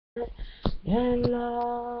Yẹn lọ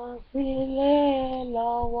sílé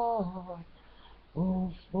lọ́wọ́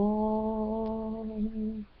òfò.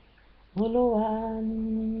 Olúwa ni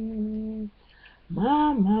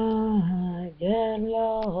màmá yẹn lọ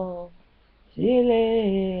sílé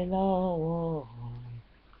lọ́wọ́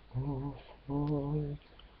òfò.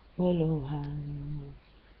 Olúwa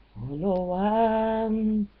ni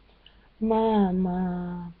màmá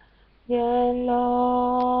yẹn lọ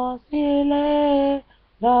sílé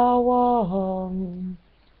lọ́wọ́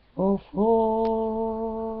òfò.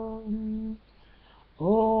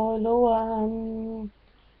 Olúwa ni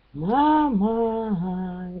màmá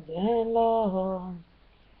yẹn lọ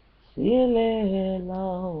sílé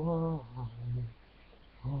lọ́wọ́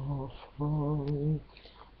òfò.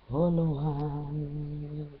 Olúwa ni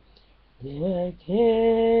jẹ́ kí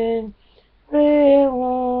rí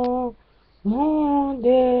wọn mú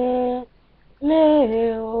délé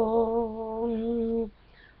o.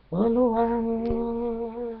 Olúwa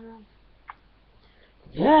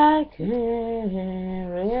jẹ́ kí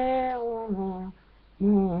rí wọn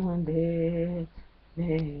mú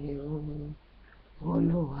délé o.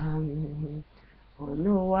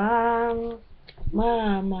 Olúwa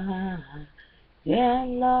màmá yẹn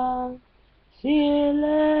lọ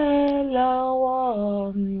sílé lọ́wọ́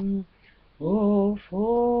òfò.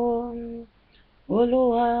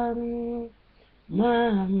 Olúwa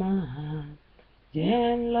màmá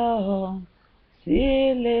yẹn lọ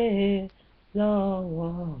sílé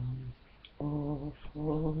lọ́wọ́ òfò.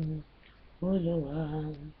 Olúwa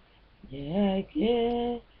jẹ́ kí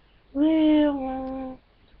rí wọn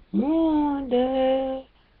mú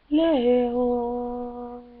délé o.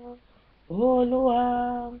 Olúwa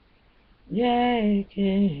jẹ́ kí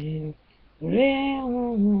rí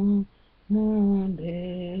wọn mú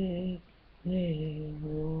délé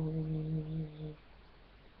o.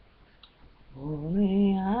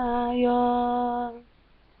 Orin ayọ̀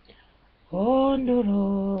ó ń dúró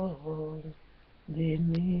dè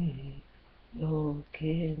mí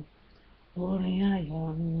lókè. Orin ayọ̀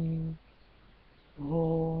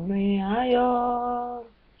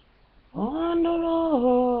ó ń dúró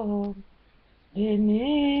dè mí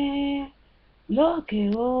lókè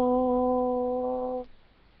o.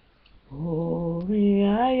 Orin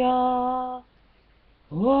ayọ̀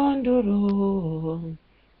ó ń dúró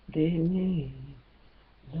dè mí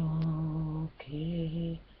lókè.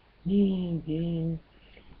 Níbi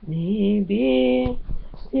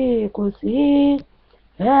tí kò sí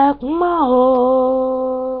ẹkún mọ́ o.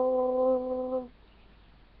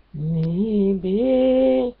 Níbi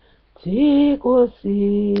tí kò sí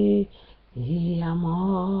ìyà mọ́.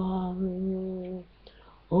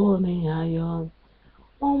 Orin ayọ̀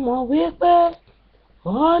mo mọ̀ wípé ó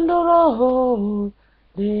ń dúró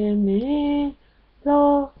dè mí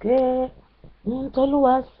lókè.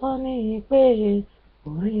 T'Olúwa sọ ní pé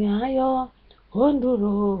orin ayọ̀ ó ń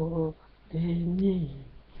dúró dè mí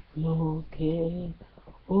lókè.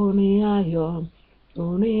 Orin ayọ̀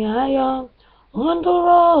ó ń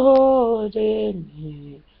dúró dè mí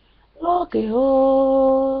lókè o.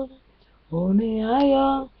 Orin ayọ̀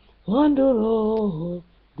ó ń dúró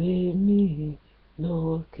dè mí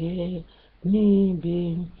lókè. Níbi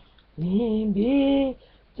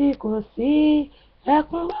tí kò sí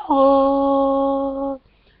ẹkún mọ́ o.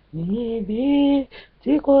 Níbi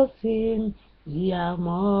tí kò sí ìyà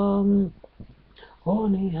mọ́.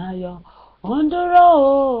 Orin ayọ̀ ó ń dúró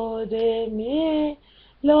dè mí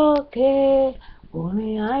lókè.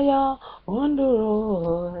 Orin ayọ̀ ó ń dúró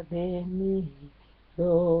dè mí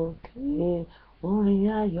lókè. Orin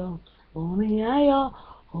ayọ̀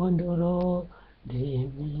ó ń dúró dè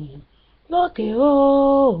mí lókè o.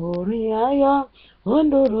 Orin ayọ̀ ó ń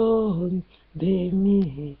dúró dè mí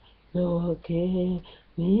lókè.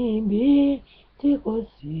 Níbi tí kò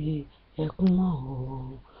sí ẹkún mọ́ o.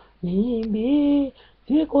 Níbi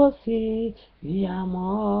tí kò sí ìyà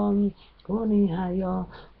mọ́. Orin ayọ̀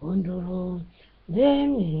ó ń dúró dè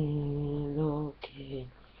mí lókè.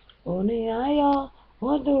 Orin ayọ̀ ó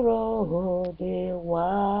ń dúró dè wá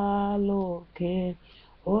lókè.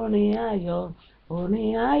 Orin ayọ̀ ó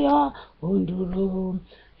ń dúró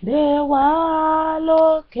dè wá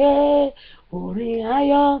lókè. Orin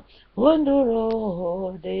ayọ̀ ó ń dúró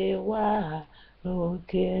dè wá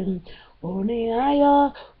lókè. Orin ayọ̀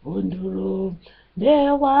ó ń dúró dè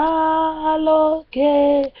wá lókè.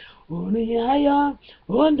 Orin ayọ̀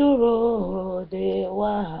ó ń dúró dè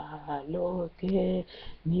wá lókè.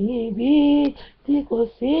 Níbi tí kò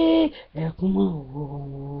sí ẹkún mọ́ o.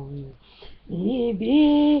 Níbi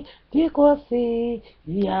tí kò sí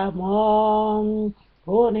ìyà mọ́.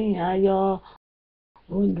 Orin ayọ̀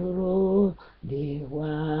ó ń dúró dè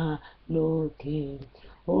wá lókè.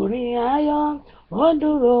 orin ayọ̀ ó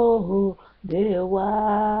dúró dè wá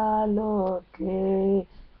lókè.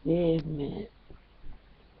 Amen.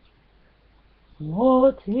 Mo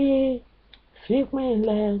ti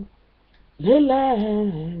fìpìlẹ̀ lélẹ̀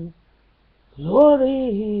lórí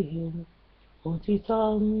òtítọ́.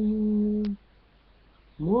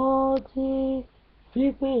 Mo ti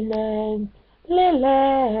fìpìlẹ̀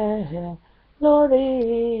lélẹ̀ lórí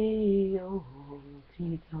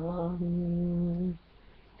òtítọ́.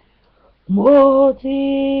 Mo ti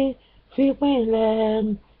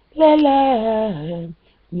fìpìlẹ̀ lélẹ̀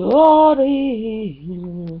lórí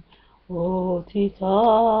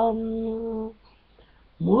òtítọ́.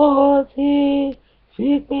 Mo ti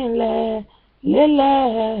fìpìlẹ̀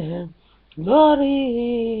lélẹ̀ lórí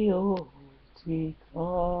òtítọ́.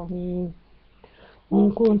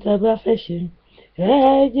 Ohunkóhun tí a bá fẹ́ ṣe, ẹ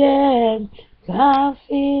jẹ́ ká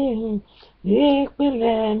fi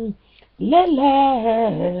ìpìlẹ̀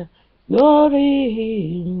lélẹ̀ lórí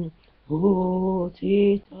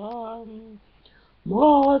òtítọ́. Mo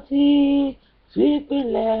ti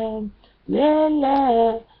fìpìlẹ̀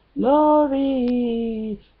lélẹ̀ lórí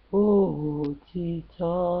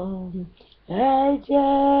òtítọ́. Ẹ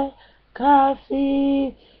jẹ́ ká fi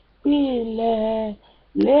ìpìlẹ̀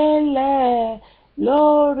lélẹ̀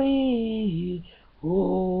lórí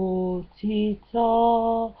òtítọ́.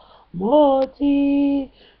 Mo ti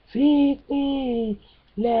fìpìlẹ̀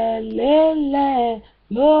lélẹ̀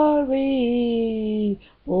lórí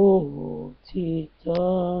òtítọ́.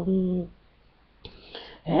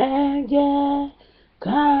 Ẹ jẹ́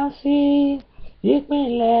ká fi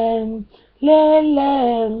ìpìlẹ̀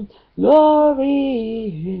lélẹ̀ lórí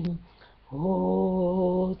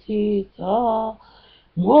òtítọ́.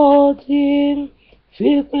 Mo ti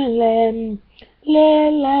fìpìlẹ̀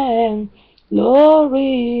lélẹ̀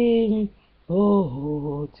lórí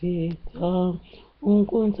òtítọ́.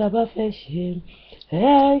 Ohunkóhun tí a bá fẹ́ ṣe,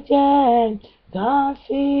 ẹ jẹ́ ká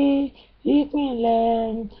fi ìpìlẹ̀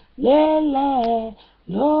lélẹ̀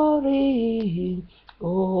lórí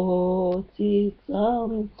òtítọ́.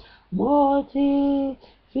 Mo ti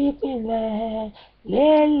fìpìlẹ̀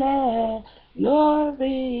lélẹ̀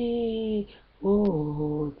lórí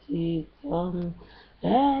òtítọ́.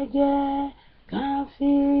 Ẹ jẹ́ ká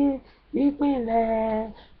fi ìpìlẹ̀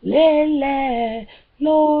lélẹ̀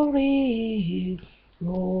lórí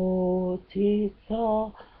òtítọ́.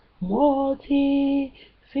 Mo ti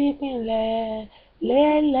fìpìlẹ̀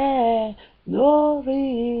lélẹ̀ lórí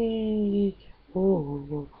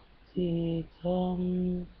òtítọ́.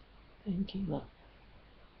 Thank you, Lord.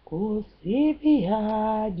 Kò sí bí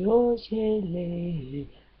àjò ṣe lè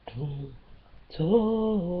dùn tó,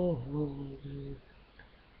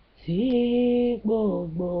 tí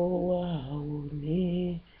gbogbo wa ò ní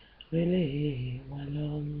relé wa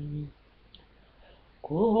lọ.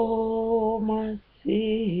 Kò má sí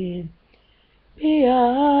bí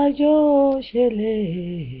àjò ṣe lè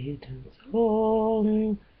dùn tó,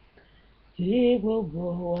 tí gbogbo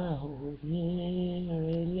wa ò ní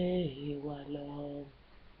relé wa lọ.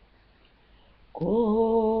 Kò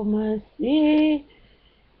má sí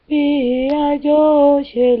bí àjò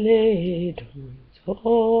ṣe lè dùn tó,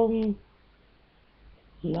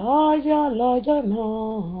 lọ́jọ́ náà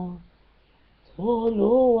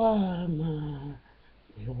t'Olúwa máa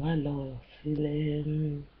gbé wa lọ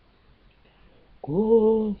sílẹ̀. Kò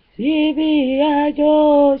sí bí àjò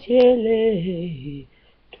ṣe lè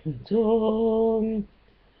dùn tó,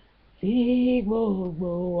 tí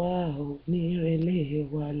gbogbo wa ò ní relé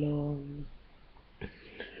wa lọ.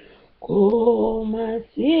 Kò má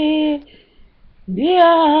sí bí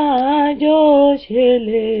àjò ṣe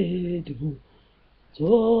lè dùn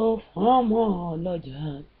tó fọ́mọ ọlọ́jà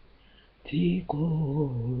tí kò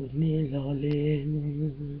ní lọlé.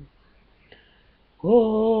 Kò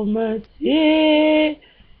má sí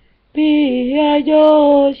bí àjò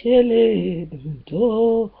ṣe lè dùn tó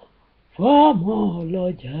fọ́mọ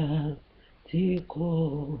ọlọ́jà tí kò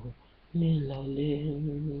ní lọlé.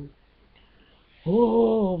 Kò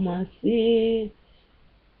má sí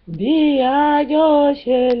bí àjò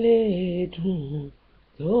ṣe lè dùn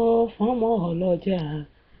tó fọ́mọ ọlọ́jà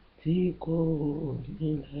tí kò ní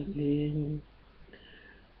lọlé.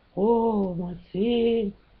 Kò má sí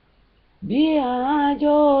bí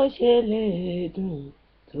àjò ṣe lè dùn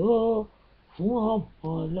tó fún ọmọ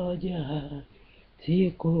ọlọ́jà tí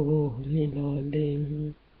kò ní lọlé.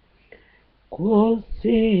 Kò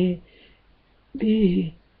sí bí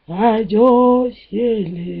àjò ṣe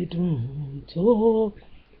lè dùn tó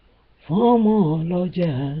fún ọmọ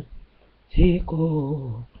ọlọ́jà tí kò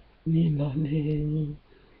ní lọlé.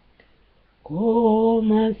 Kò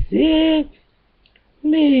má sí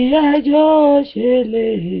bí àjọ ṣe lè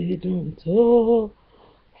dùn tó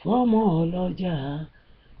fọ́mọ ọlọ́jà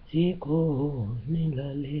tí kò ní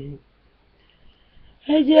lọlé.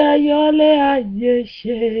 Ẹ jẹ́ ayọ̀lé ayé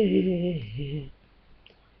ṣe,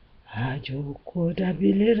 àjò kò dàbí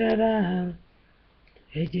ilé rárá.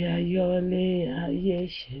 Ẹ jẹ́ ayọ̀lé ayé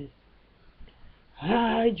ṣe,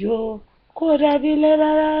 àjò kò dàbí ilé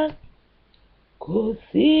rárá. Kò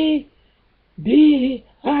sí bí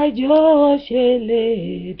àjò ṣe lè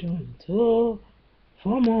dùn tó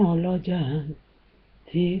fọ́mọ ọlọ́jà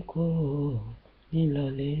tí kò ní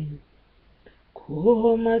lọlé. Kò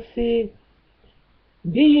má sí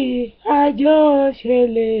bí àjò ṣe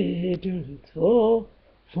lè dùn tó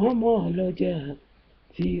fọ́mọ ọlọ́jà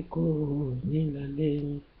tí kò ní lọlé.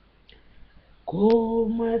 Kò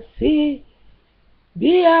má sí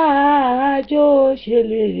bí àjò ṣe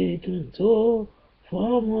lè dùn tó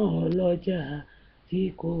fọ́mọ ọlọ́jà tí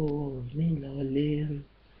kò ní lọlé.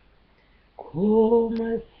 Kò má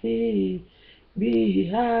sí bí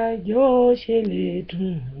àjò ṣe lè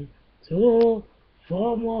dùn tó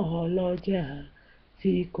fọ́mọ ọlọ́jà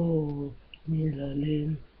tí kò ní lọlé.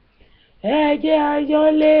 Ẹ jẹ́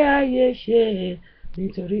ayọ̀lé ayé ṣe,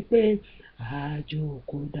 nítorí pé àjò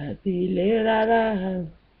kò dàbí ilé rárá.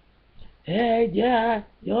 Ẹ jẹ́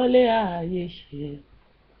ayọ̀lé ayé ṣe,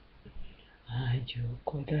 àjò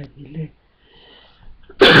kò dàbí ilé.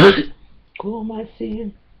 Kò má sí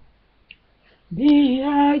bí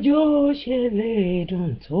àjò ṣe lè dùn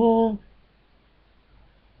tó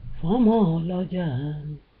fọ́mọ ọlọ́jà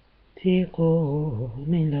tí kò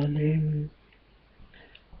ní lọlé.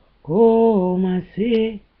 Kò má sí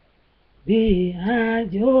bí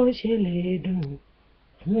àjò ṣe lè dùn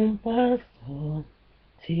fún pásítọ̀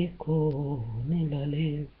tí kò ní lọlé.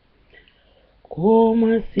 Kò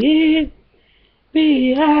má sí bí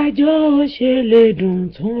àjò ṣe lè dùn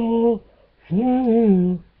tó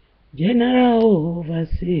fún general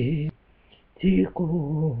overseer tí kò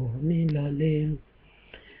ní lọlé.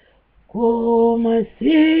 Kò má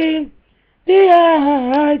sí bí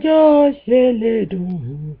àjò ṣe lè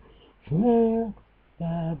dùn fún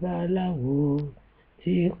babaláwo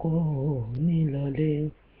tí kò ní lọlé.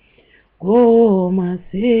 Kò má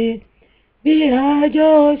sí bí àjò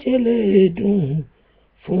ṣe lè dùn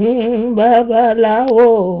fún babaláwo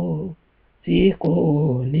tí kò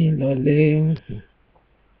ní lọlé.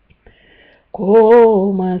 Kò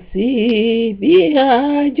má sí bí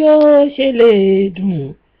àjò ṣe lè dùn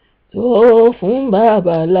tó fún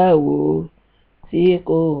babaláwo tí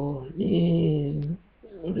kò ní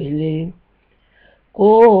relé.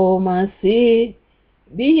 Kò má sí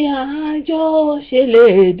bí àjò ṣe lè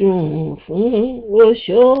dùn fún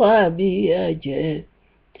oṣó àbí àjẹ́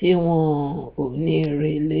tí wọn ò ní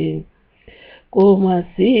relé. Kò má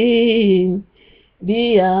sí bí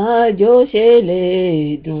àjò ṣe lè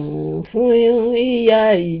dùn fún ìyá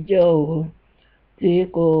ìjọ tí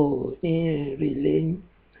kò ní relé.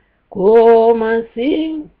 Kò má sí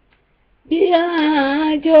bí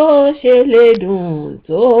àjò ṣe lè dùn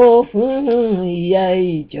tó fún ìyá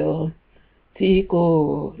ìjọ tí kò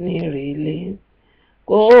ní relé.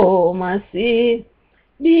 Kò má sí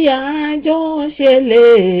bí àjò ṣe lè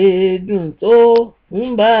dùn tó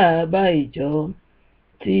fún bàbá ìjọ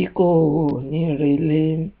tí kò ní relé.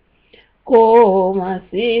 Kò má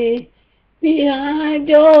sí bí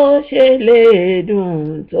àjò ṣe lè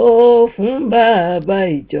dùn tó fún bàbá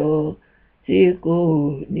ìjọ tí kò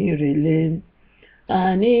ní relé.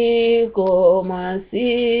 Àní kò má sí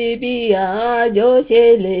bí àjò ṣe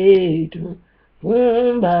lè dùn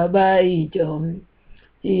fún bàbá ìjọ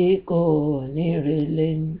tí kò ní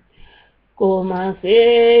relé. Kò má sí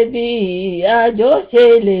bí àjò ṣe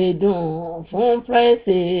lè dùn fún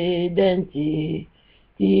pírẹ́sìdẹ́ǹtì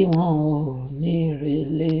tí wọn ò ní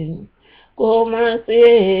relé. Kò má sí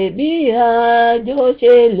bí àjò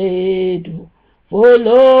ṣe lè dùn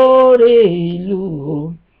fólórí ìlú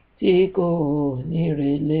tí kò ní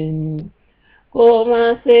relé. Kò má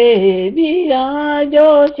sí bí àjò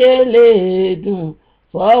ṣe lè dùn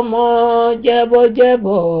fọ́mọ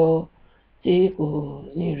jẹ́bọ́jẹ́bọ́ tí kò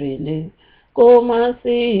ní relé. Kò má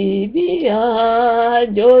sí bí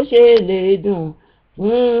àjò ṣe lè dùn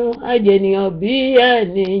fún ajènìyàn bí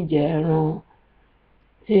ẹni jẹran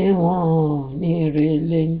tí wọn ò ní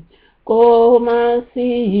relé. Kò má sí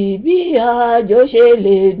bí àjò ṣe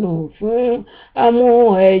lè dùn fún amú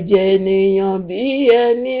ẹ̀jẹ̀ ènìyàn bí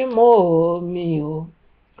ẹni mọ́ omi o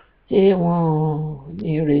tí wọn ò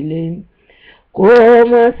ní relé. Kò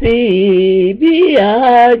má sí bí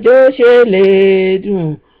àjò ṣe lè dùn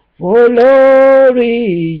fólórí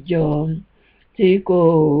ìjọ tí kò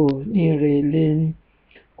ní relé.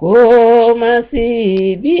 kó má sí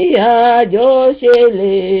bí àjò ṣe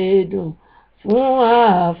lè dùn fún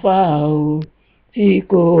àáfàá o tí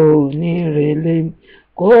kò ní relé.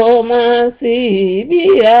 Kó má sí bí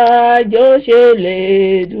àjò ṣe lè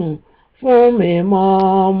dùn fún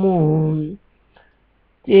mẹ̀mọ́mù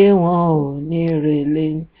tí wọn ò ní relé.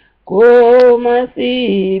 Kó má sí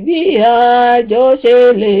bí àjò ṣe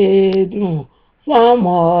lè dùn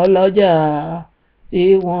fọ́mọ ọlọ́jà tí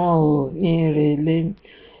wọn ò ní relé.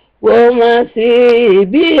 Kó má sí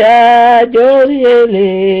bí àjò ṣe lè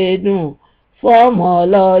dùn fọ́mọ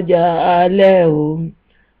ọlọ́jà alẹ́ o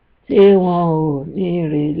tí wọn ò ní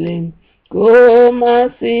relé. Kó má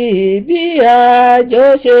sí bí àjò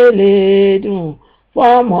ṣe lè dùn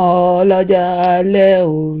fọ́mọ ọlọ́jà alẹ́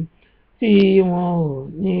o tí wọn ò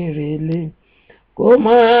ní relé. Kó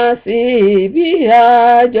má sí bí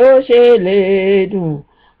àjò ṣe lè dùn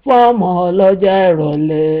fọ́mọ ọlọ́jà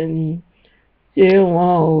ìrọ̀lẹ́ tí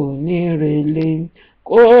wọn ò ní relé.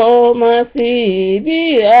 Kó má sí bí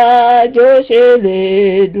àjò ṣe lè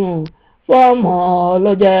dùn fọ́mọ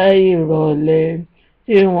ọlọ́jà ìrọ̀lẹ́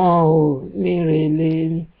tí wọn ò ní relé.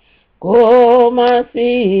 Kó má sí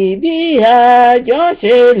bí àjò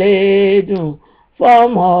ṣe lè dùn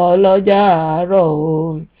fọ́mọ ọlọ́jà àárọ̀ o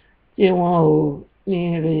tí wọn ò ní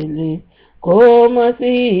relé. Kó má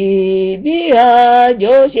sí bí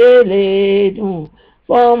àjò ṣe lè dùn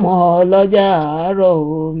fọ́mọ ọlọ́jà àárọ̀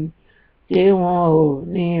o tí wọn ò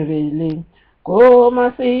ní relé. Kó má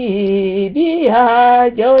sí bí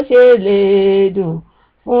àjò ṣe lè dùn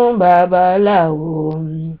fún babaláwo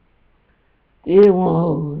tí wọn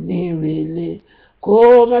ò ní relé. Kó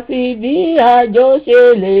má sí bí àjò ṣe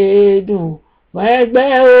lè dùn fún ẹgbẹ́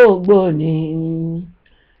ògbóni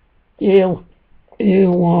tí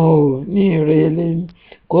wọn ò ní relé.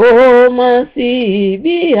 Kó má sí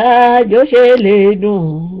bí àjò ṣe lè dùn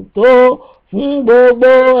tó fún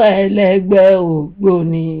gbogbo ẹlẹ́gbẹ́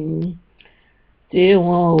ògbóni tí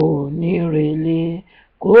wọn ò ní relé.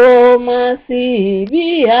 Kó má sí bí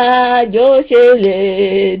àjò ṣe lè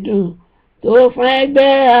dùn tó fún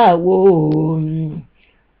ẹgbẹ́ àwo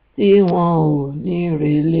tí wọn ò ní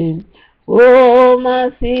relé. Kó má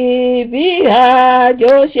sí bí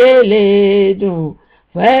àjò ṣe lè dùn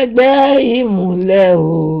fún ẹgbẹ́ ìmùlẹ̀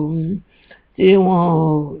o tí wọn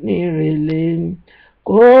ò ní relé.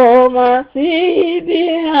 Kó má sí bí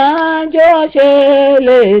àjò ṣe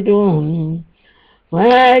lè dùn fún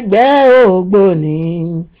ẹgbẹ́ ògbóni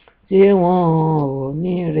tí wọn ò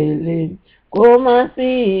ní relé. Kó má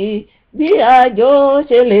sí bí àjò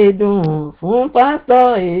ṣe lè dùn fún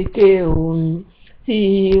pásítọ̀ èké o tí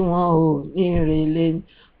wọn ò ní relé.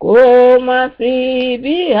 Kó má sí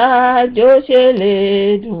bí àjò ṣe lè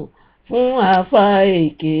dùn fún àfáà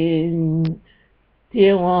èké tí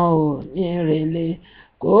wọn ò ní relé.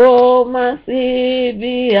 Kó má sí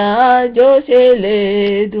bí àjò ṣe lè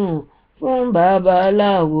dùn fún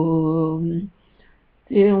babaláwo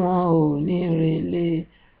tí wọn ò ní relé.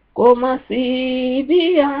 Kó má sí bí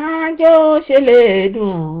àjò ṣe lè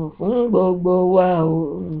dùn fún gbogbo wa o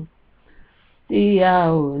tí a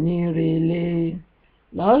ò ní relé.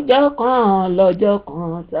 Lọ́jọ́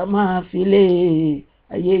kan tá máa fi lé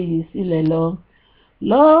ayé yìí sílẹ̀ lọ.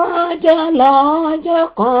 Lọ́jọ́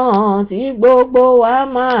kan tí gbogbo wa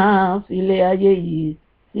máa fi lé ayé yìí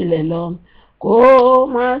sílẹ̀ lọ. Kó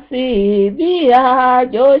má sí bí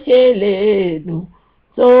àjò ṣe lè dùn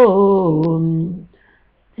tó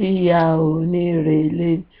tí a ò ní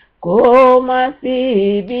relé. Kó má sí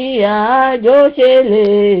bí àjò ṣe lè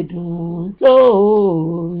dùn tó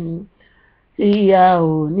tí a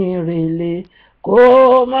ò ní relé. Kó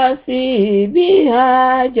má sí bí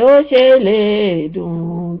àjò ṣe lè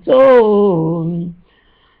dùn tó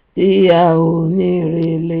tí a ò ní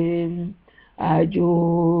relé. Àjò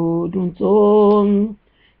dùn tó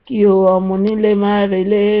kí o ọmọ nílé má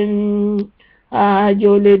relé.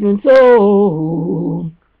 Àjò lè dùn tó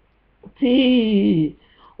tí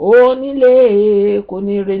onílé kò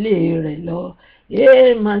ní relé rẹ̀ lọ.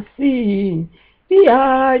 Má sí bí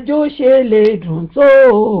àjò ṣe lè dùn tó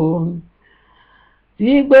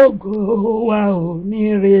tí gbogbo wa ò ní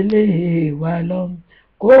relé wa lọ.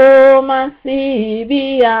 Kó má sí bí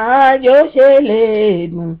àjò ṣe lè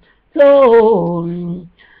dùn tó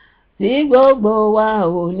tí gbogbo wa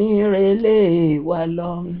ò ní relé wa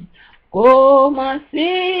lọ. Kó má sí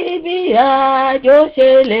bí àjò ṣe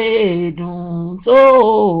lè dùn tó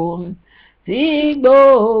tí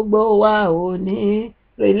gbogbo wa ò ní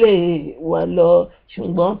relé wa lọ.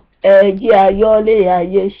 Ṣùgbọ́n ẹ jẹ́ a yọ́lé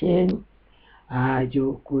ayé ṣe. Àjò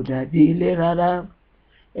kò dàbí ilé rárá.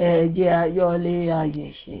 Ẹ jẹ́ a yọ́lé ayé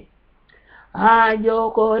ṣe.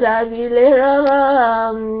 àjò kò dàbí ilé rárá,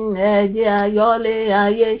 ẹ jẹ́ a yọ̀lé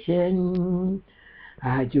ayé ṣe.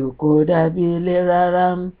 Àjò kò dàbí ilé rárá,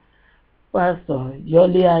 pásítọ̀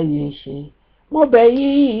yọ̀lé ayé ṣe. Mo bẹ̀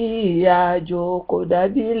yín, àjò kò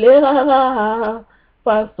dàbí ilé rárá,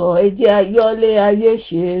 pásítọ̀ ẹ jẹ́ a yọ̀lé ayé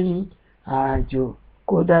ṣe. Àjò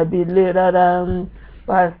kò dàbí ilé rárá,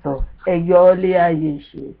 pásítọ̀ ẹ yọ̀lé ayé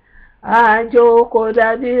ṣe. Àjò kò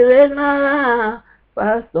dàbí ilé rárá,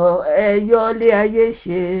 pásítọ̀ ẹ yọ̀lé ayé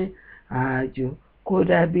ṣe. Àjò kò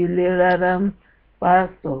dàbí ilé rárá,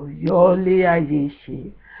 pásítọ̀ yọ̀lé ayé ṣe.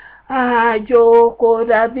 Àjò kò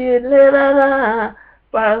dàbí ilé rárá,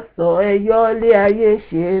 pásítọ̀ ẹ yọ̀lé ayé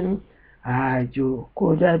ṣe. Àjò kò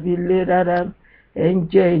dàbí ilé rárá, ẹ ń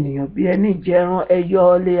jẹ ènìyàn bí ẹni jẹran, ẹ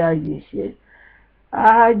yọ̀lé ayé ṣe.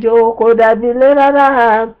 Àjò kò dàbí ilé rárá,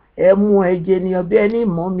 ẹ mú ẹ̀jẹ̀ ènìyàn bí ẹni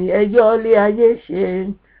mọ́ mi, ẹ yọ̀lé ayé ṣe.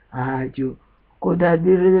 Àjò kò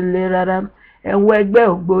dàbí ilé rárá, ẹ wọ ẹgbẹ́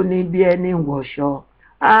ògbóni bí ẹni wọṣọ.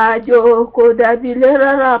 Àjò kò dàbí ilé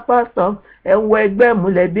rárá, pásítọ̀ ẹ wọ ẹgbẹ́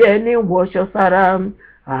múlẹ̀ bí ẹni wọṣọ sára.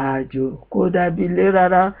 Àjò kò dàbí ilé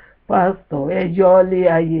rárá, pásítọ̀ ẹ yọ̀lé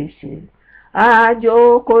ayé ṣe.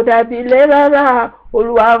 Àjò kò dàbí ilé rárá,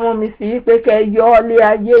 Olúwa rán mi sí pé kẹ́ yọ̀lé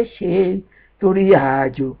ayé ṣe. Torí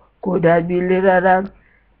àjò kò dàbí ilé rárá,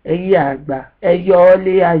 ẹ̀yin àgbà ẹ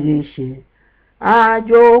yọ̀lé ayé ṣe.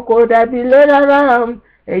 Àjò kò dàbí ilé rárá,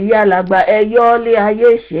 ẹ̀yin alàgbà ẹ yọ̀lé ayé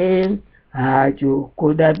ṣe. Àjò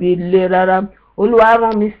kò dàbí ilé rárá, Olúwa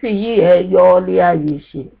rán mi sí yìí, ẹ yọ̀lé ayé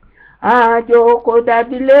ṣe. Àjò kò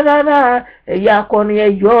dàbí ilé rárá, ẹ̀yin akọrin ẹ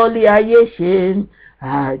yọ̀lé ayé ṣe.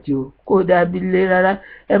 Àjò kò dàbí ilé rárá,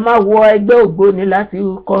 ẹ má wọ ẹgbẹ́ ògbóni láti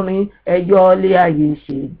kọrin, ẹ yọ̀lé ayé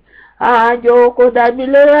ṣe. Àjò kò dàbí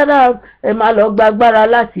ilé rárá, ẹ má lọ gbàgbára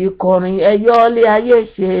láti kọrin, ẹ yọ̀lé ayé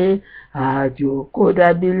ṣe. Àjò kò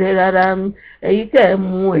dàbí ilé rárá, èyí tẹ́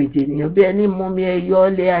mú ẹ̀jẹ̀ ènìyàn bí ẹni mú mi, ẹ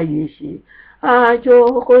yọ̀lé ayé ṣe. Àjò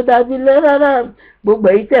kò dàbí ilé rárá, gbogbo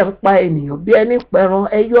èyí tẹ́ ń pa ènìyàn bí ẹni pẹran,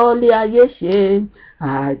 ẹ yọ̀lé ayé ṣe.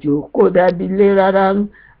 Àjò kò dàbí ilé rárá,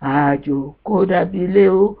 àjò kò dàbí ilé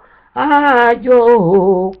o. Àjò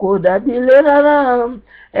kò dàbí ilé rárá,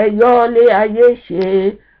 ẹ yọ̀lé ayé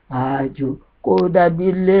ṣe. Àjò kò dàbí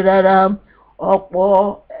ilé rárá,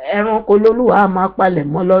 ọ̀pọ̀ ẹranko lÓlúwa máa palẹ̀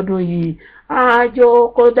mọ́ lọ́dún yìí. Àjò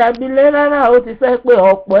kò dàbí ilé rárá, ó ti fẹ́ pé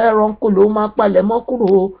ọ̀pọ̀ ẹranko ló máa palẹ̀ mọ́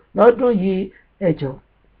kúrò lọ́dún yìí. Ẹ jọ̀ọ́,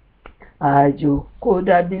 àjò kò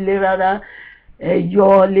dàbí ilé rárá, ẹ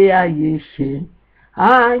yọ̀lé ayé ṣe.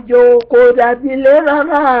 Àjò kò dàbí ilé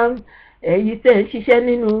rárá, èyí tẹ́ ń ṣiṣẹ́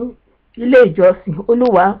nínú ilé ìjọsìn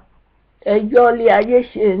Olúwa, ẹ yọ̀lé ayé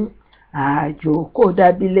ṣe. Àjò kò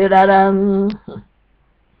dàbí ilé rárá,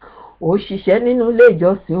 ó ṣiṣẹ́ nínú ilé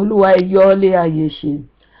ìjọsìn Olúwa, ẹ yọ̀lé ayé ṣe.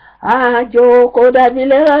 Àjò kò dàbí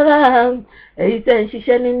ilé rárá, èyí tẹ́ ń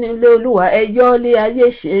ṣiṣẹ́ nínú ilé Olúwa, ẹ yọ̀lé ayé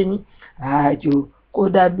ṣe. Àjò kò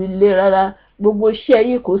dàbí ilé rárá, gbogbo iṣẹ́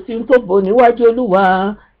yìí kò sí tó bò níwájú Olúwa.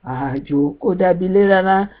 Àjò kò dàbí ilé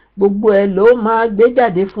rárá, gbogbo ẹ̀ ló máa gbé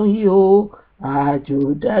jáde fún yín o. Àjò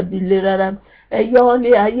dàbí ilé rárá, ẹ yọ̀lé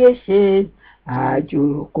ayé ṣe. Àjò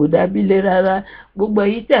kò dàbí ilé rárá, gbogbo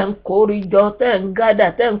èyí tẹ́ ń kórìjọ, tẹ́ ń gádà,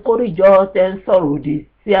 tẹ́ ń kórìjọ, tẹ́ ń sọ̀rọ̀ òdì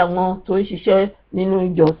sí àwọn tó ń ṣiṣẹ́ nínú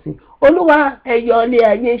ìjọsìn Olúwa, ẹ yọ̀lé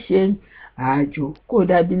ayé ṣe. Àjò kò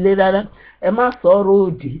dàbí ilé rárá, ẹ má sọ̀rọ̀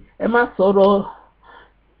òdì, ẹ má sọ̀rọ̀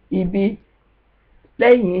ibi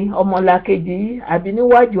lẹ́yìn ọmọlàkejì àbí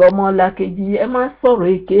níwájú ọmọlàkejì, ẹ má sọ̀rọ̀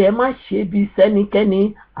èké, ẹ má ṣe bí sẹ́nikẹ́ni.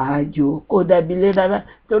 Àjò kò dàbí ilé rárá,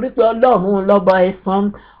 torí pé Ọlọ́run lọ́ba ẹ̀san,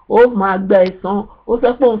 ó máa gba ẹ̀san, ó sọ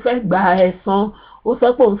pé òun fẹ́ gba ẹ̀san, ó sọ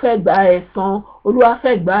pé òun fẹ́ gba ẹ̀san, Olúwa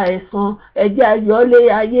fẹ́ gba ẹ̀san. Ẹ jẹ́ a yọ̀lé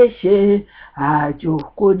ayé ṣe. Àjò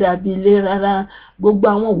kò dàbí ilé rárá, gbogbo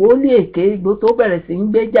àwọn wòlíì èké igbó tó bẹ̀rẹ̀ sí ń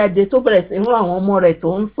gbé jáde, tó bẹ̀rẹ̀ sí ń rán àwọn ọmọ rẹ̀ tó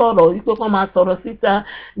ń sọ̀rọ̀ wípé kán máa sọ̀rọ̀ síta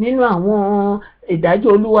nínú àwọn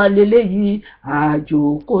ìdájọ́ Olúwa lélẹ́yìí. Àjò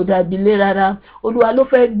kò dàbí ilé rárá, Olúwa ló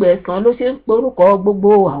fẹ́ gbẹ̀san, ló ṣe ń porúkọ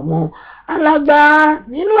gbogbo àwọn alàgbà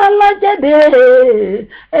nínú alájẹ̀dé,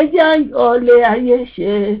 ẹ jẹ́ a yọ̀lé ayé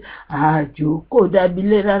ṣe. Àjò kò dàbí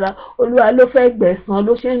ilé rárá, Olúwa ló fẹ́ gbẹ̀san,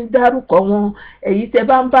 ló ṣe ń dárúkọ wọn. Èyí tẹ́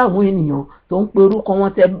bá ń bá àwọn ènìyàn tó ń porúkọ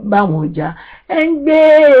wọn tẹ́ bá wọn jà, ẹ ń gbé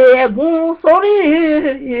ẹ̀gún sórí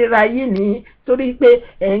ìrà yìí ni, torí pé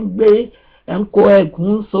ẹ ń kó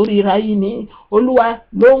ẹ̀gún sórí ìrà yìí ni. Olúwa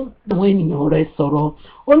ló ń àwọn ènìyàn rẹ̀ sọ̀rọ̀,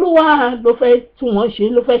 Olúwa ló fẹ́ tún wọn ṣe,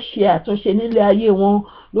 ló fẹ́ ṣe àtúnṣe nílé ayé wọn,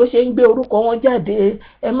 ló ṣe ń gbé orúkọ wọn jáde.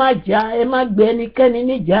 Ẹ má jà, ẹ má gbé ẹnikẹ́ni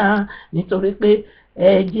níjà, nítorí pé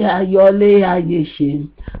ẹ jẹ́ a yọ̀lé ayé ṣe.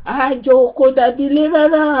 Àjò kò dàbí ilé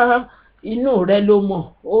rárá, inú rẹ ló mọ̀,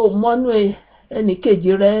 ó mọ́nú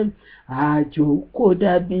ẹnìkejì rẹ. àjò kò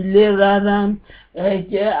dàbí ilé rárá, ẹ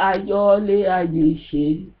jẹ́ ayọ̀lé ayé ṣe.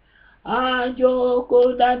 Àjò kò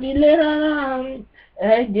dàbí ilé rárá,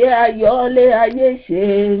 ẹ jẹ́ ayọ̀lé ayé ṣe.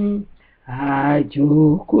 Àjò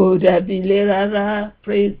kò dàbí ilé rárá.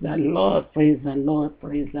 Praise the Lord, praise the Lord,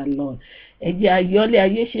 praise the Lord. Ẹ jẹ́ ayọ̀lé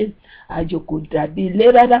ayé ṣe. Àjò kò dàbí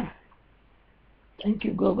ilé rárá. Thank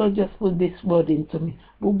you, God. God just put this word into me.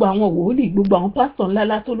 Gbogbo àwọn wòlíì, gbogbo àwọn pásítọ̀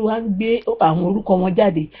ńláńlá tó ló wá ń gbé àwọn orúkọ wọn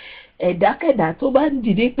jáde. Ẹ̀dákẹ́dá tó bá ń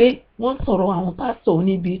dìde pé wọ́n sọ̀rọ̀ àwọn pásítọ̀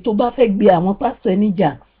níbi tó bá fẹ́ gbé àwọn pásítọ̀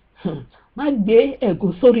níjà, má gbé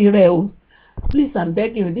ẹ̀gún sórí rẹ̀ o. Please, I'm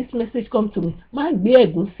begging you, this message come to me. Má gbé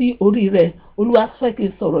ẹ̀gún sí orí rẹ̀. Olúwa fẹ́ kí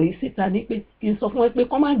n sọ̀rọ̀ yìí síta ní pé kí n sọ fún ẹ pé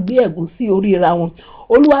kọ́ má gbé ẹ̀gún sí orí ra wọn.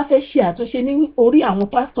 Olúwa fẹ́ ṣe àtúnṣe ní orí àwọn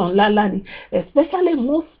pásítọ̀ ńláńlá ni, especially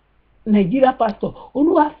most Nigeria pastor.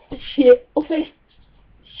 Olúwa ó fẹ́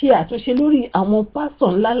ṣe àtúnṣe lórí àwọn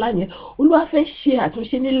pásítọ̀ ńláńlá yẹn. Olúwa fẹ́ ṣe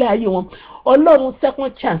àtúnṣe nílé ayé wọn. Ọlọ́run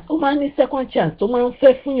second chance, ó máa ń ní second chance tó máa ń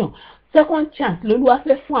fẹ́ fún yàn. Second chance lolúwa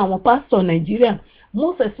fẹ́ fún àwọn pásítọ̀ Nigeria,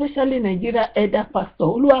 most especially Nigeria elder pastor.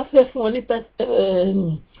 Olúwa fẹ́ fún wọn ní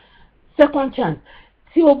second chance.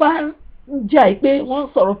 Tí o bá ń jà pé wọ́n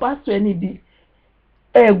sọ̀rọ̀ pásítọ̀ ẹni bí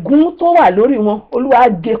ẹ̀gún tó wà lórí wọn, Olúwa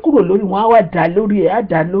gé kúrò lórí wọn, á wá dà lórí ẹ̀, á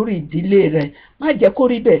dà lórí ìdílé rẹ̀. Má jẹ́ kó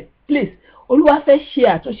rí bẹ́ẹ̀, please. Olúwa fẹ́ ṣe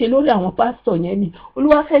àtúnṣe lórí àwọn pásítọ̀ yẹn ni.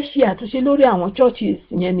 Olúwa fẹ́ ṣe àtúnṣe lórí àwọn churches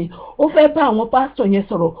yẹn ni. Ó fẹ́ bá àwọn pásítọ̀ yẹn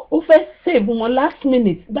sọ̀rọ̀. Ó fẹ́ save wọn last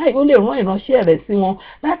minute. Báyìí ó lè rán ìránṣẹ́ rẹ̀ sí wọn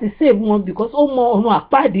láti save wọn because ó mọ ọ̀run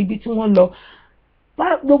àpáàdé ibi tí wọ́n lọ.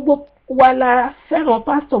 Gbogbo wa la fẹ́ràn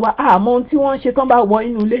pásítọ̀ wa. Àmọ́ ohun tí wọ́n ń ṣe tán bá wọ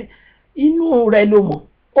inú ilé, inú rẹ̀ ló mọ̀.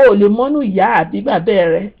 O lè mọ́nú ìyá àbí bàbá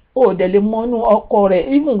rẹ̀. O dẹ̀ lè mọ́nú ọkọ rẹ̀.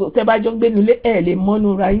 Even tẹ́ bá jọ gbé inú ilé, ẹ lè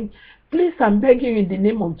mọ́nú ra yín. Please, I'm begging you in the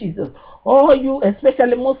name of Jesus. All you,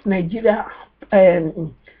 especially most Nigeria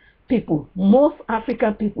people, most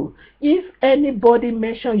African people, if anybody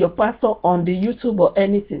mention your pastor on the YouTube or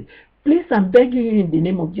anything, please, I'm begging you in the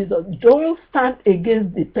name of Jesus, don't stand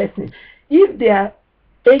against the person. If they are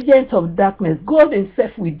agents of darkness, God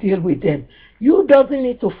himself will deal with them. You doesn't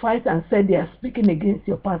need to fight and say they are speaking against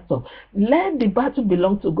your pastor. Let the battle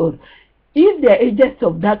belong to God. If they are agents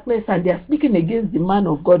of darkness and they are speaking against the man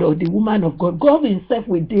of God or the woman of God, God himself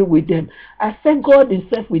will deal with them. I said God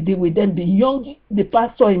himself will deal with them beyond the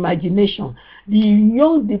pastor's imagination,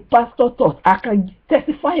 beyond the pastor's thought. I can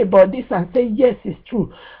testify about this and say, yes, it's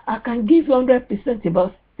true. I can give you 100%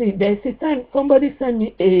 about it. There's a time somebody sent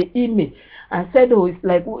me an email and said, oh, it's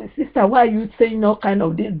like, oh, sister, why are you saying all kind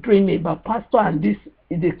of this dream about pastor and this?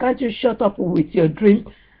 Can't you shut up with your dream?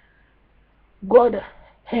 God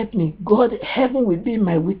help me. God, heaven will be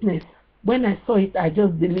my witness. When I saw it, I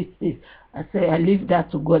just deleted it. I said, I leave that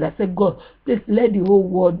to God. I said, God, please let the whole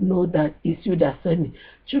world know that it's you that sent me.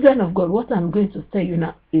 Children of God, what I'm going to tell you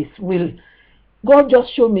now is will. God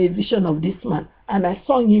just showed me a vision of this man, and I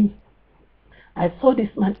saw him. I saw this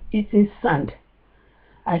man eating sand.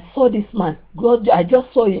 I saw this man. God, I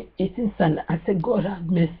just saw him eating sand. I said, God have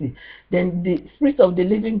mercy. Then the Spirit of the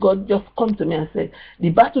living God just come to me and said,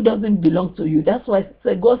 the battle doesn't belong to you. That's why I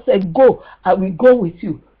said, God said, go. I will go with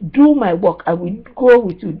you. Do my work. I will go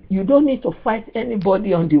with you. You don't need to fight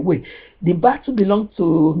anybody on the way. The battle belongs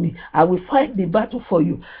to me. I will fight the battle for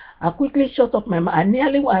you. I quickly shut up my mouth.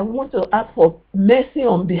 I want to ask for mercy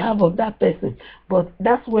on behalf of that person. But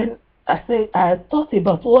that's when I thought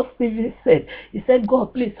about what Stephen said. He said,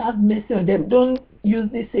 God, please have mercy on them. Don't use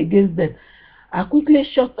this against them. I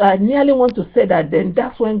nearly want to say that. Then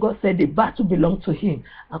that's when God said the battle belonged to him.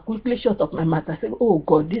 I quickly shut up my mouth. I said, oh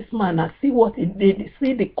God, this man, I see what he did.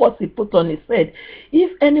 See the curse he put on his head.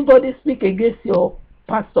 If anybody speak against your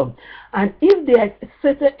pastor, and if they are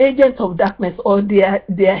certain agents of darkness or they are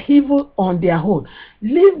evil on their own,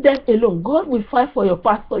 leave them alone. God will fight for your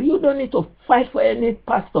pastor. You don't need to fight for any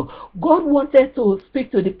pastor. God wanted to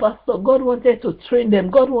speak to the pastor. God wanted to train them.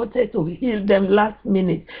 God wanted to heal them last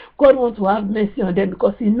minute. God wants to have mercy on them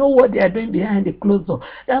because he knows what they are doing behind the closed door.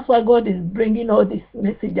 That's why God is bringing all these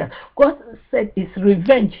messages. God said it's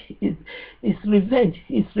revenge. It's revenge.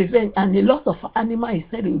 It's revenge. And a lot of animals, he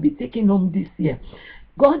said, he will be taken home this year.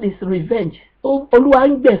 God is revenge. Olúwa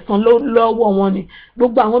ń gbẹ̀san lọ́wọ́ wọn ni.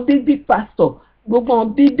 Gbogbo àwọn big pastor, gbogbo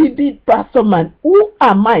àwọn big pastor man. Who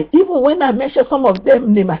am I? Even when I mention some of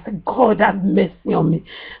them name, I say, God have mercy on me.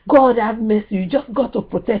 God have mercy. You just got to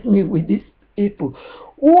protect me with these people.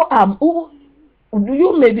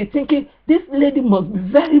 You may be thinking, this lady must be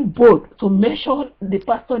very bold to mention the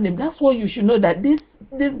pastor name. That's why you should know that this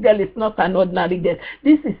girl is not an ordinary girl.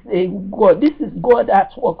 This is a God. This is God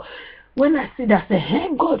at work. When I see that, I say, hey,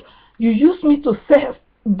 God, you use me to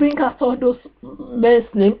bring out all those men's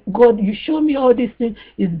names. God, you show me all these things.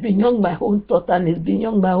 It's beyond my own thought and it's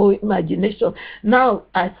beyond my own imagination. Now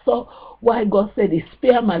I saw why God said He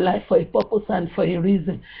spared my life for a purpose and for a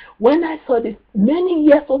reason. When I saw this many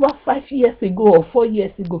years, over 5 years ago or 4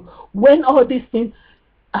 years ago, when all these things,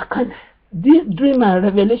 this dream and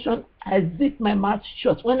revelation, I zip my mouth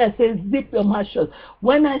shut. When I say zip your mouth shut,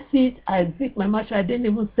 when I see it, I zip my mouth shut. I didn't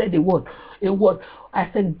even say a word. I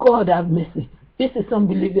said, God have mercy. This is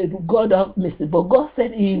unbelievable. God have mercy. But God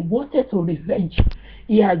said He wanted to revenge.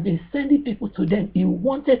 He has been sending people to them. He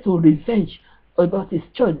wanted to revenge about His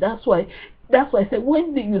church. That's why I said,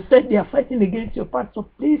 when you said they are fighting against your pastor,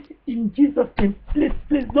 please, in Jesus' name,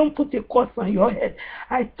 please don't put a curse on your head.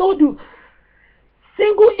 I told you,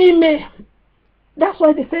 single email. That's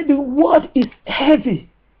why they said the word is heavy.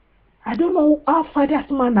 I don't know how far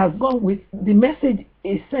that man has gone with the message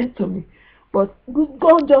he sent to me. But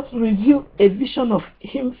God just revealed a vision of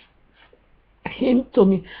him to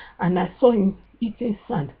me, and I saw him eating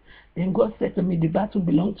sand. Then God said to me, the battle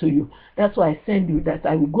belongs to you. That's why I send you, that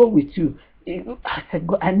I will go with you. I said,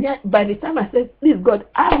 God, and yet, by the time I said, please God,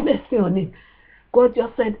 have mercy on him, God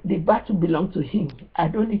just said, the battle belongs to him. I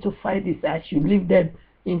don't need to fight this. I should leave them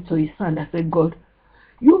into his hand. I said, God,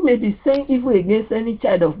 you may be saying evil against any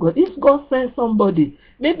child of God. If God sends somebody,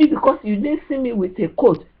 maybe because you didn't see me with a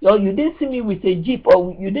coat, or you didn't see me with a jeep,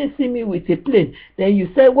 or you didn't see me with a plane, then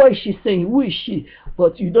you say, what is she saying? Who is she?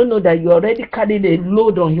 But you don't know that you already carried a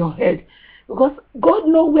load on your head. Because God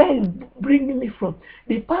knows where He's bringing me from.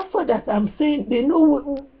 The pastor that I'm saying, they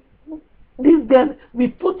know this girl, we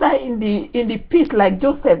put her in the pit like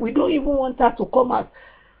Joseph. We don't even want her to come out.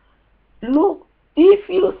 Look, if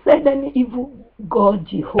you said any evil, God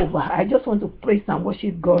Jehovah, I just want to praise and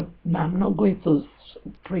worship God. I'm not going to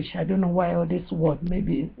preach. I don't know why all this word.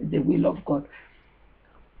 Maybe it's the will of God.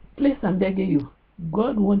 Please, I'm begging you.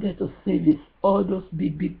 God wanted to save us, all those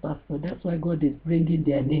big pastors. That's why God is bringing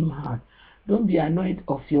their name out. Don't be annoyed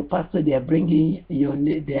of your pastor. They are bringing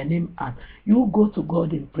their name out. You go to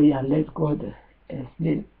God in prayer and let God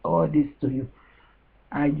explain all this to you.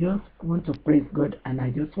 I just want to praise God and I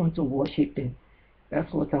just want to worship Him.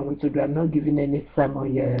 That's what I want to do. I'm not giving any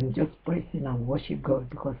sermon here. I'm just praising and worship God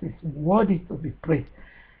because it's worthy to be praised.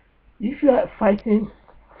 If you are fighting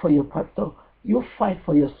for your pastor, you fight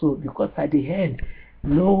for your soul, because at the end,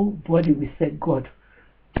 nobody will say, God,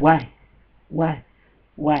 why?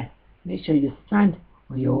 Make sure you stand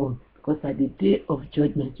on your own, because at the day of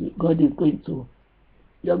judgment, God is going to,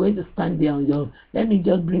 you're going to stand there on your own. Let me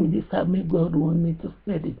just bring this up. Maybe God want me to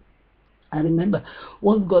say it. I remember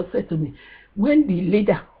once God said to me, when the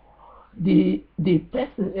leader, the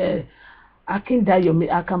person,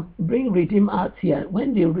 Akindayomi, I can bring Redeem out here.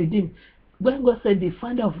 When they redeem, when God said the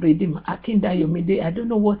founder of Redeem, Akindayomi, I don't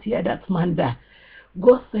know what year that man died.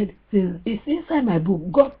 God said, it's inside my book,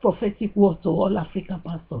 God prophetic word to all African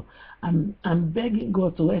pastors. I'm begging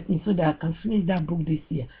God to help me so that I can finish that book this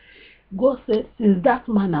year. God said, since that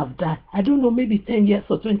man have died, I don't know, maybe 10 years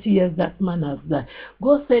or 20 years that man has died.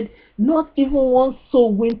 God said, not even one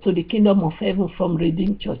soul went to the kingdom of heaven from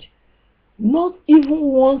Redeemed Church. Not even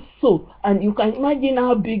one soul. And you can imagine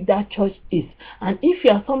how big that church is. And if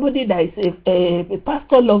you are somebody that is a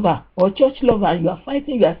pastor lover or church lover, and you are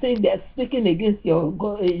fighting, you are saying they are speaking against your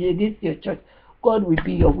God, against your church, God will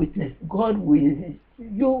be your witness. God will,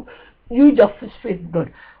 you just face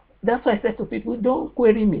God. That's why I said to people, don't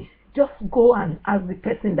query me. Just go and ask the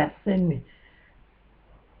person that sent me.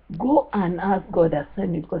 Go and ask God that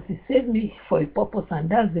sent me, because He saved me for a purpose, and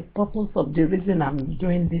that's the purpose of the reason I'm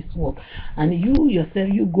doing this work. And you yourself,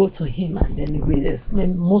 you go to Him, and then He will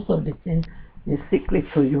explain most of the things in secret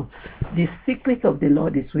to you. The secret of the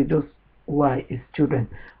Lord is with us who are His children.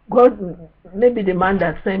 God, maybe the man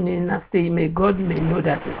that sent me nasty email, God may know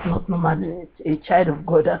that it's not normal, a child of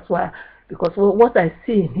God. That's why, because what I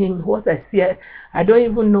see in him, what I see, I don't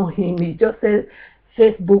even know him. He just said,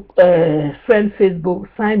 Facebook, friend Facebook,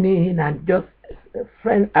 sign me in, and just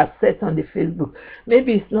friend accept on the Facebook.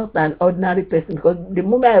 Maybe it's not an ordinary person, because the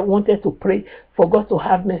moment I wanted to pray for God to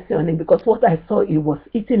have mercy on him, because what I saw, he was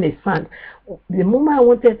eating a sand. The moment I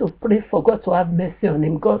wanted to pray for God to have mercy on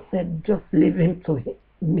him, God said, just leave him to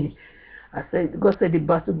me. I said, God said the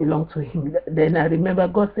battle belongs to Him. Then I remember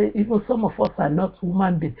God said, even some of us are not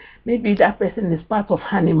human beings. Maybe that person is part of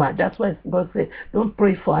animal. That's why God said, don't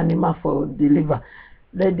pray for animal for deliver.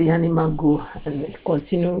 Let the animal go and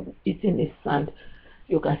continue eating his sand.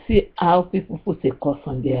 You can see how people put a curse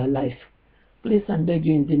on their life. Please, I beg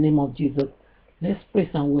you in the name of Jesus, let's praise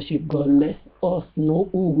and worship God. Let us know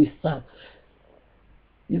who we serve.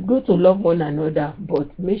 It's good to love one another,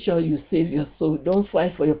 but make sure you save your soul. Don't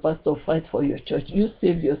fight for your pastor, fight for your church. You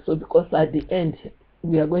save your soul, because at the end,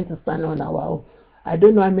 we are going to stand on our own. I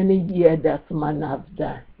don't know how many years that man has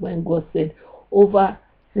died. When God said,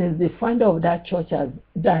 since the founder of that church has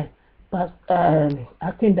died, Pastor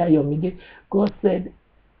Akindayomide, God said,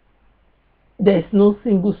 there is no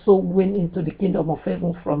single soul win into the kingdom of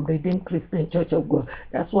heaven from Redeemed Christian Church of God.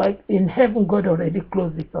 That's why in heaven God already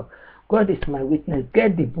closed it up. God is my witness.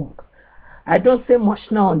 Get the book. I don't say much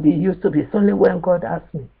now on the YouTube. It's only when God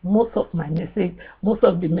asks me. Most of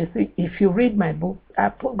the message, if you read my book,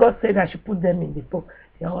 God said I should put them in the book.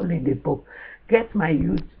 They're all in the book. Get my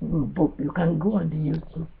YouTube book. You can go on the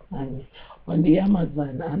YouTube and on the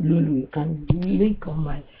Amazon and Lulu. You can link on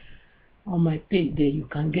my page there. You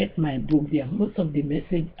can get my book there. Most of the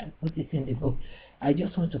message I put it in the book. I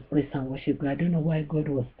just want to praise and worship God. I don't know why God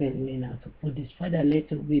was telling me now to put this. Father,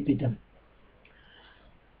 let your will be done.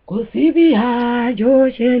 Kò sí bí àjò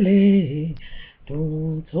ṣe lè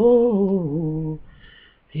dùn tó,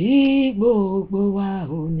 tí gbogbo wa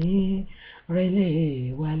ò ní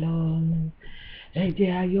rẹ̀lẹ̀ wa lọ. Ẹ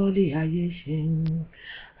jẹ́ ayọ̀lé ayé ṣe,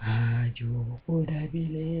 àjò kò dàbí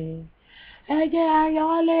ilé. Ẹ jẹ́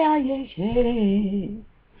ayọ̀lé ayé ṣe,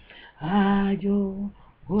 àjò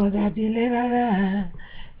kò dàbí ilé rárá.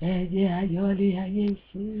 Ẹ jẹ́ ayọ̀lé ayé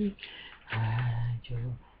ṣe, àjò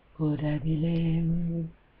kò dàbí ilé.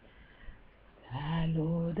 Ta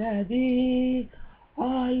ló dàbí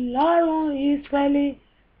Ọlọ́run Ísírẹ́lì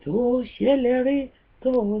tó ṣèlérí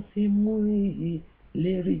tó sì mú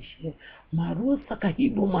ìlérí ṣẹ? Marusa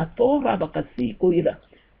kahibu matora bakasi koira.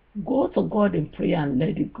 Go to God in prayer and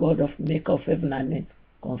let the God of maker of heaven and earth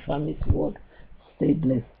confirm his word. Stay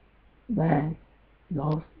blessed. Bye.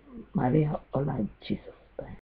 Love, Maria, all Jesus.